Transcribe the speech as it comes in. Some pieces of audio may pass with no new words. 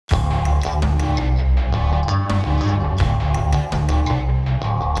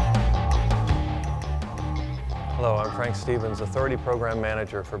Frank Stevens, Authority Program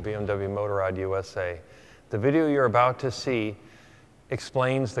Manager for BMW Motorrad USA. The video you're about to see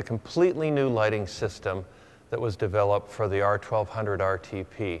explains the completely new lighting system that was developed for the R1200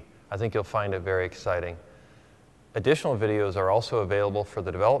 RTP. I think you'll find it very exciting. Additional videos are also available for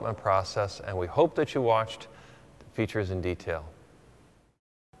the development process, and we hope that you watched the features in detail.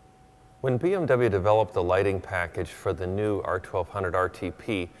 When BMW developed the lighting package for the new R1200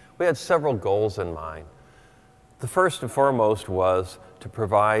 RTP, we had several goals in mind. The first and foremost was to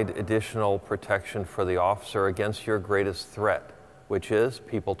provide additional protection for the officer against your greatest threat, which is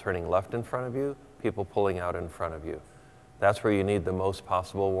people turning left in front of you, people pulling out in front of you. That's where you need the most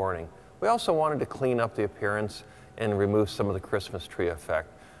possible warning. We also wanted to clean up the appearance and remove some of the Christmas tree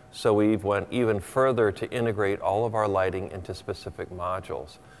effect. So we went even further to integrate all of our lighting into specific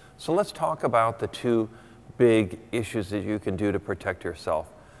modules. So let's talk about the two big issues that you can do to protect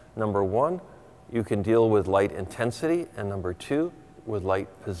yourself. Number one, you can deal with light intensity, and number two, with light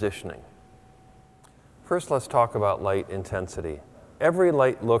positioning. First, let's talk about light intensity. Every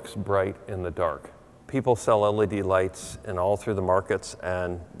light looks bright in the dark. People sell LED lights in all through the markets,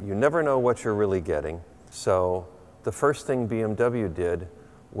 and you never know what you're really getting. So the first thing BMW did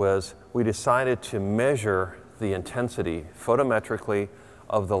was we decided to measure the intensity photometrically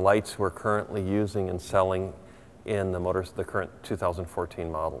of the lights we're currently using and selling in the current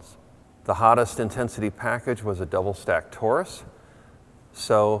 2014 models. The hottest intensity package was a double-stack Taurus.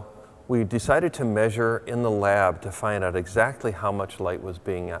 So we decided to measure in the lab to find out exactly how much light was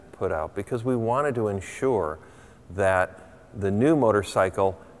being put out, because we wanted to ensure that the new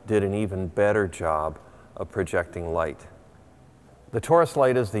motorcycle did an even better job of projecting light. The Taurus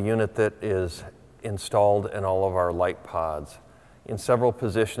light is the unit that is installed in all of our light pods. In several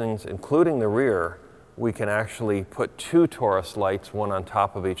positionings, including the rear, we can actually put two Taurus lights, one on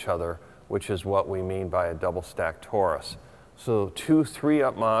top of each other, which is what we mean by a double-stack Taurus. So two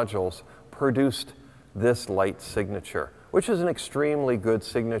 3-up modules produced this light signature, which is an extremely good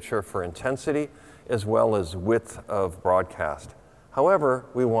signature for intensity as well as width of broadcast. However,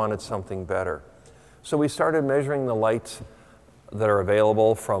 we wanted something better. So we started measuring the lights that are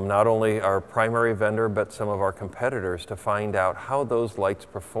available from not only our primary vendor but some of our competitors to find out how those lights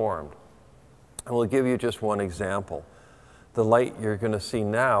performed. And we'll give you just one example. The light you're going to see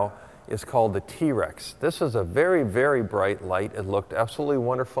now is called the T-Rex. This is a very, very bright light. It looked absolutely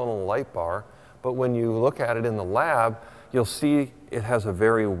wonderful in a light bar, but when you look at it in the lab, you'll see it has a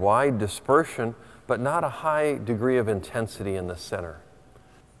very wide dispersion, but not a high degree of intensity in the center.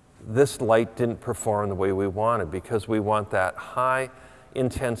 This light didn't perform the way we wanted because we want that high,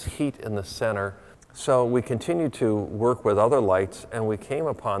 intense heat in the center. So we continued to work with other lights, and we came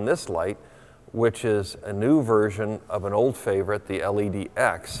upon this light, which is a new version of an old favorite, the LED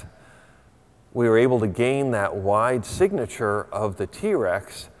X. We were able to gain that wide signature of the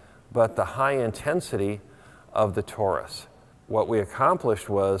T-Rex, but the high intensity of the Taurus. What we accomplished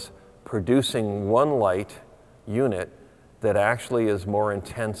was producing one light unit that actually is more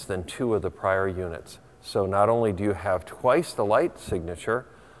intense than two of the prior units. So not only do you have twice the light signature,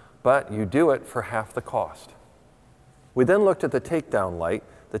 but you do it for half the cost. We then looked at the takedown light.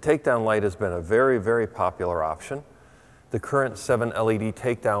 The takedown light has been a very, very popular option. The current 7 LED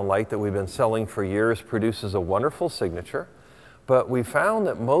takedown light that we've been selling for years produces a wonderful signature, but we found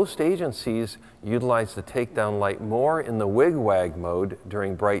that most agencies utilize the takedown light more in the wig-wag mode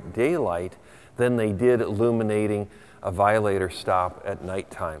during bright daylight than they did illuminating a violator stop at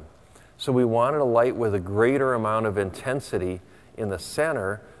nighttime. So we wanted a light with a greater amount of intensity in the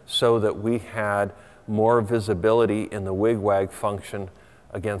center so that we had more visibility in the wig-wag function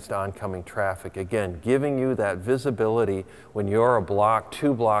against oncoming traffic. Again, giving you that visibility when you're a block,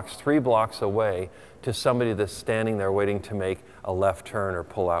 2 blocks, 3 blocks away to somebody that's standing there waiting to make a left turn or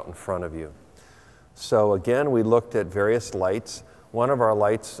pull out in front of you. So again, we looked at various lights. One of our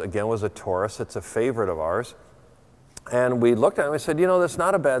lights, again, was a Taurus. It's a favorite of ours. And we looked at it and we said, you know, that's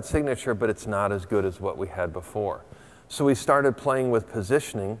not a bad signature, but it's not as good as what we had before. So we started playing with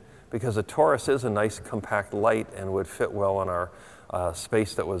positioning, because a Taurus is a nice compact light and would fit well in our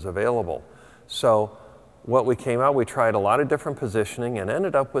space that was available. So what we came out, we tried a lot of different positioning and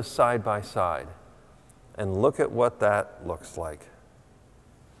ended up with side by side. And look at what that looks like.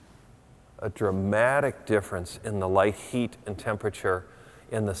 A dramatic difference in the light heat and temperature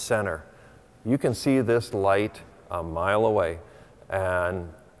in the center. You can see this light a mile away,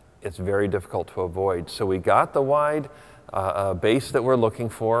 and it's very difficult to avoid. So we got the wide base that we're looking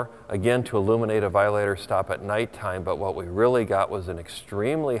for, again, to illuminate a violator stop at nighttime, but what we really got was an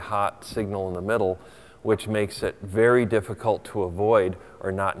extremely hot signal in the middle, which makes it very difficult to avoid or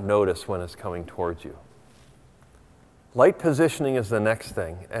not notice when it's coming towards you. Light positioning is the next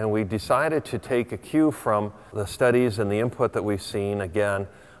thing, and we decided to take a cue from the studies and the input that we've seen. Again,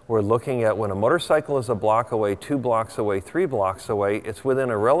 we're looking at when a motorcycle is a block away, 2 blocks away, 3 blocks away, it's within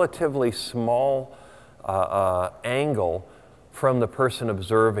a relatively small angle from the person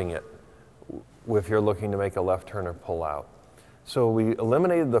observing it if you're looking to make a left turn or pull out. So we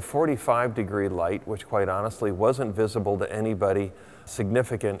eliminated the 45-degree light, which quite honestly wasn't visible to anybody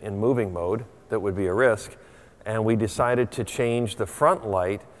significant in moving mode that would be a risk. And we decided to change the front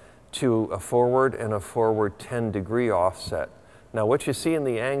light to a forward and a forward 10-degree offset. Now what you see in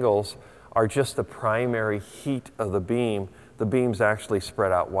the angles are just the primary heat of the beam. The beam's actually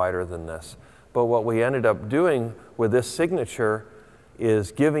spread out wider than this. But what we ended up doing with this signature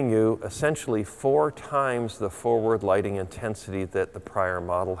is giving you essentially 4 times the forward lighting intensity that the prior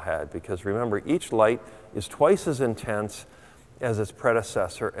model had. Because remember, each light is twice as intense as its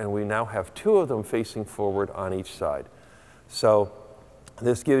predecessor, and we now have 2 of them facing forward on each side. So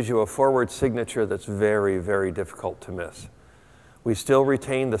this gives you a forward signature that's very, very difficult to miss. We still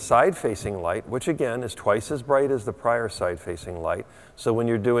retain the side-facing light, which again is twice as bright as the prior side-facing light. So when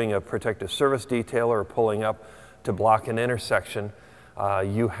you're doing a protective service detail or pulling up to block an intersection,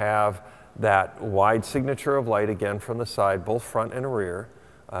 you have that wide signature of light again from the side, both front and rear,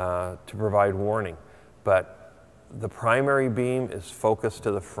 to provide warning. But the primary beam is focused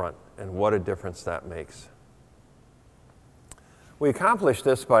to the front, and what a difference that makes. We accomplished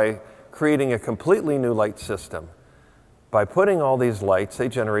this by creating a completely new light system. By putting all these lights, they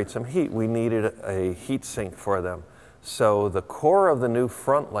generate some heat. We needed a heat sink for them. So the core of the new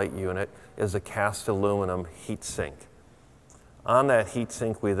front light unit is a cast aluminum heat sink. On that heat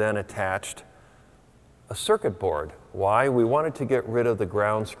sink, we then attached a circuit board. Why? We wanted to get rid of the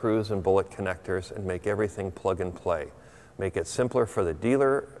ground screws and bullet connectors and make everything plug and play. Make it simpler for the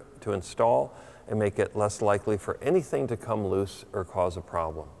dealer to install and make it less likely for anything to come loose or cause a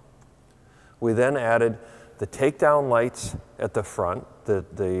problem. We then added the takedown lights at the front,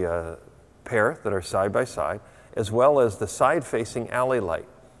 the pair that are side by side, as well as the side-facing alley light.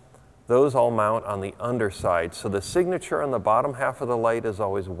 Those all mount on the underside, so the signature on the bottom half of the light is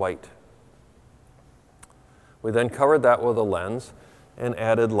always white. We then covered that with a lens and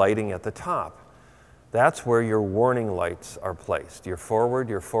added lighting at the top. That's where your warning lights are placed, your forward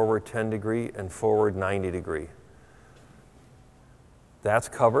 10-degree and forward 90-degree. That's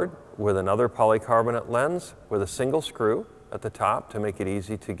covered with another polycarbonate lens with a single screw at the top to make it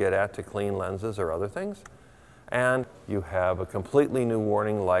easy to get at to clean lenses or other things. And you have a completely new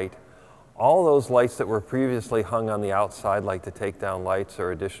warning light. All those lights that were previously hung on the outside, like the takedown lights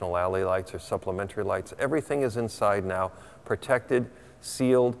or additional alley lights or supplementary lights, everything is inside now, protected,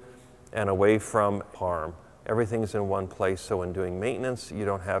 sealed, and away from harm. Everything's in one place, so when doing maintenance, you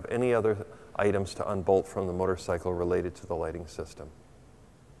don't have any other items to unbolt from the motorcycle related to the lighting system.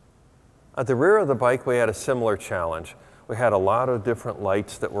 At the rear of the bike, we had a similar challenge. We had a lot of different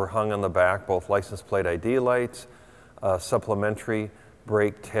lights that were hung on the back, both license plate ID lights, supplementary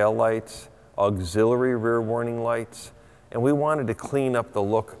brake tail lights, auxiliary rear warning lights, and we wanted to clean up the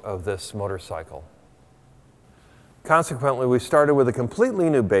look of this motorcycle. Consequently, we started with a completely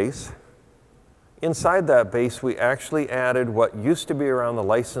new base. Inside that base, we actually added what used to be around the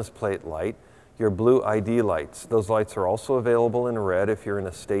license plate light, your blue ID lights. Those lights are also available in red if you're in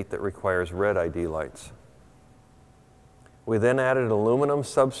a state that requires red ID lights. We then added an aluminum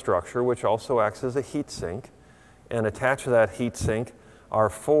substructure, which also acts as a heat sink, and attached to that heat sink are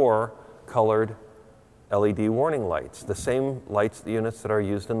 4 colored LED warning lights, the same lights units that are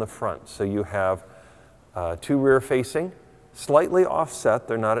used in the front. So you have 2 rear facing, slightly offset,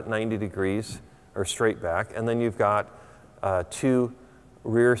 they're not at 90 degrees or straight back, and then you've got 2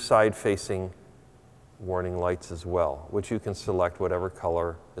 rear side facing warning lights as well, which you can select whatever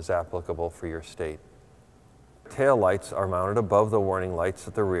color is applicable for your state. Tail lights are mounted above the warning lights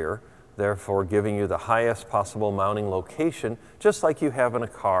at the rear, therefore giving you the highest possible mounting location, just like you have in a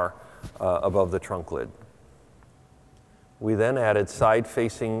car above the trunk lid. We then added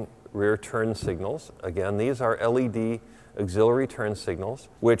side-facing rear turn signals. Again, these are LED auxiliary turn signals,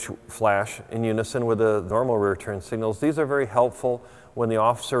 which flash in unison with the normal rear turn signals. These are very helpful when the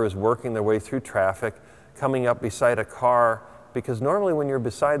officer is working their way through traffic, coming up beside a car, because normally when you're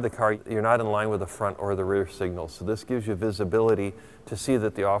beside the car, you're not in line with the front or the rear signals. So this gives you visibility to see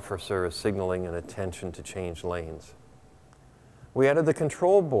that the officer is signaling an intention to change lanes. We added the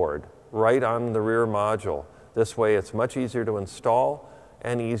control board right on the rear module. This way it's much easier to install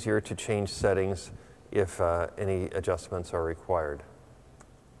and easier to change settings if any adjustments are required.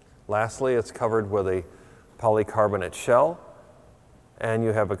 Lastly, it's covered with a polycarbonate shell and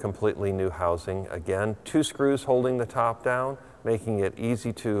you have a completely new housing. Again, 2 screws holding the top down, making it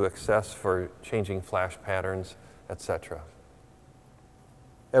easy to access for changing flash patterns, etc.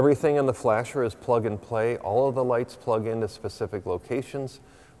 Everything in the flasher is plug and play. All of the lights plug into specific locations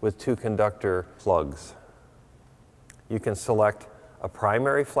with 2 conductor plugs. You can select a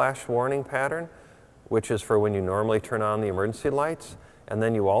primary flash warning pattern, which is for when you normally turn on the emergency lights. And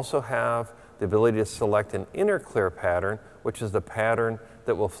then you also have the ability to select an inner clear pattern, which is the pattern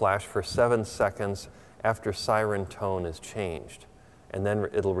that will flash for 7 seconds after siren tone is changed. And then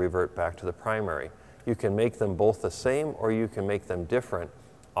it'll revert back to the primary. You can make them both the same or you can make them different.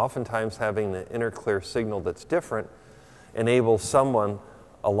 Oftentimes having the inner clear signal that's different enables someone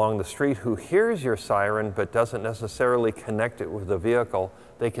along the street who hears your siren but doesn't necessarily connect it with the vehicle.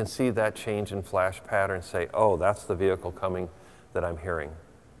 They can see that change in flash pattern and say, oh, that's the vehicle coming that I'm hearing.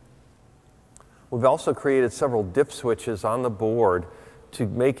 We've also created several dip switches on the board to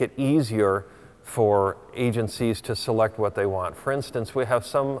make it easier for agencies to select what they want. For instance, we have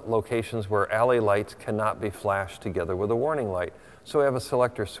some locations where alley lights cannot be flashed together with a warning light. So we have a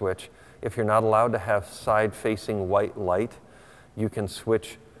selector switch. If you're not allowed to have side-facing white light, you can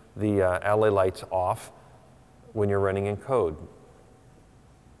switch the alley lights off when you're running in code.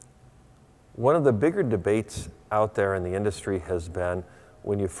 One of the bigger debates out there in the industry has been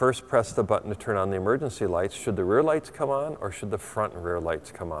when you first press the button to turn on the emergency lights, should the rear lights come on or should the front and rear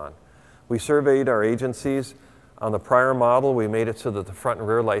lights come on? We surveyed our agencies. On the prior model, we made it so that the front and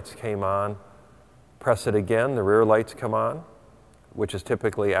rear lights came on. Press it again, the rear lights come on, which is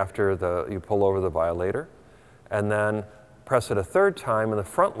typically after you pull over the violator. And then press it a third time and the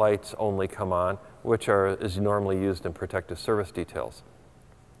front lights only come on, which is normally used in protective service details.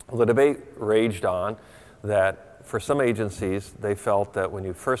 The debate raged on that for some agencies, they felt that when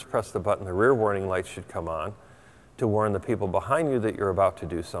you first press the button, the rear warning lights should come on to warn the people behind you that you're about to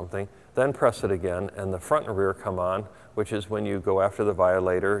do something. Then press it again and the front and rear come on, which is when you go after the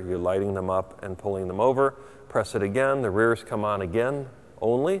violator, you're lighting them up and pulling them over. Press it again, the rears come on again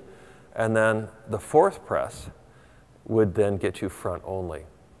only, and then the fourth press would then get you front only.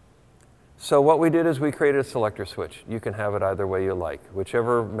 So what we did is we created a selector switch. You can have it either way you like.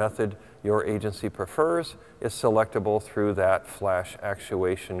 Whichever method your agency prefers is selectable through that flash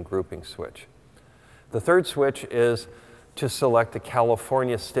actuation grouping switch. The third switch is to select a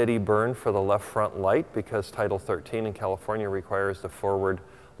California steady burn for the left front light because Title 13 in California requires the forward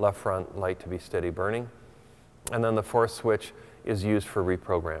left front light to be steady burning. And then the fourth switch is used for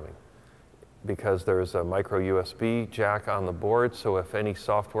reprogramming because there's a micro USB jack on the board, so if any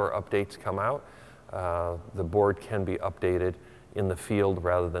software updates come out, the board can be updated in the field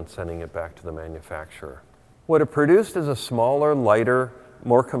rather than sending it back to the manufacturer. What it produced is a smaller, lighter,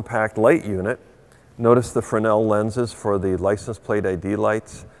 more compact light unit. Notice the Fresnel lenses for the license plate ID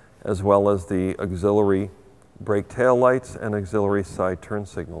lights, as well as the auxiliary brake tail lights and auxiliary side turn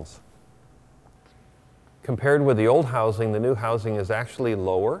signals. Compared with the old housing, the new housing is actually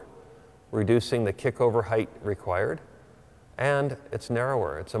lower, reducing the kickover height required, and it's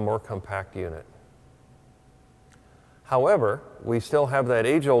narrower. It's a more compact unit. However, we still have that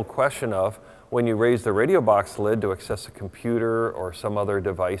age-old question of when you raise the radio box lid to access a computer or some other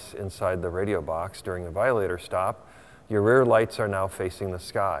device inside the radio box during a violator stop, your rear lights are now facing the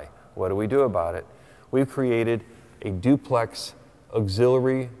sky. What do we do about it? We've created a duplex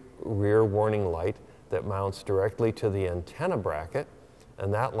auxiliary rear warning light that mounts directly to the antenna bracket,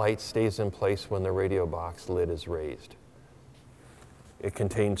 and that light stays in place when the radio box lid is raised. It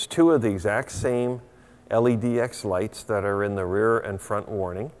contains 2 of the exact same LEDX lights that are in the rear and front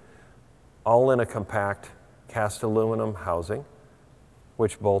warning, all in a compact cast aluminum housing,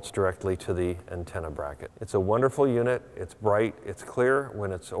 which bolts directly to the antenna bracket. It's a wonderful unit. It's bright, it's clear.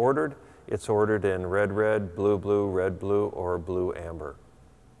 When it's ordered in red, red, blue, blue, red, blue, or blue, amber.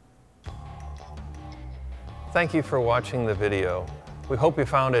 Thank you for watching the video. We hope you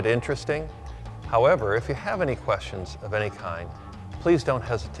found it interesting. However, if you have any questions of any kind, please don't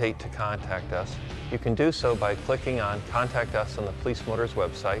hesitate to contact us. You can do so by clicking on Contact Us on the Police Motors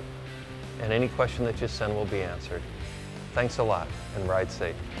website, and any question that you send will be answered. Thanks a lot, and ride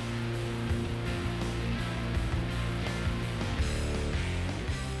safe.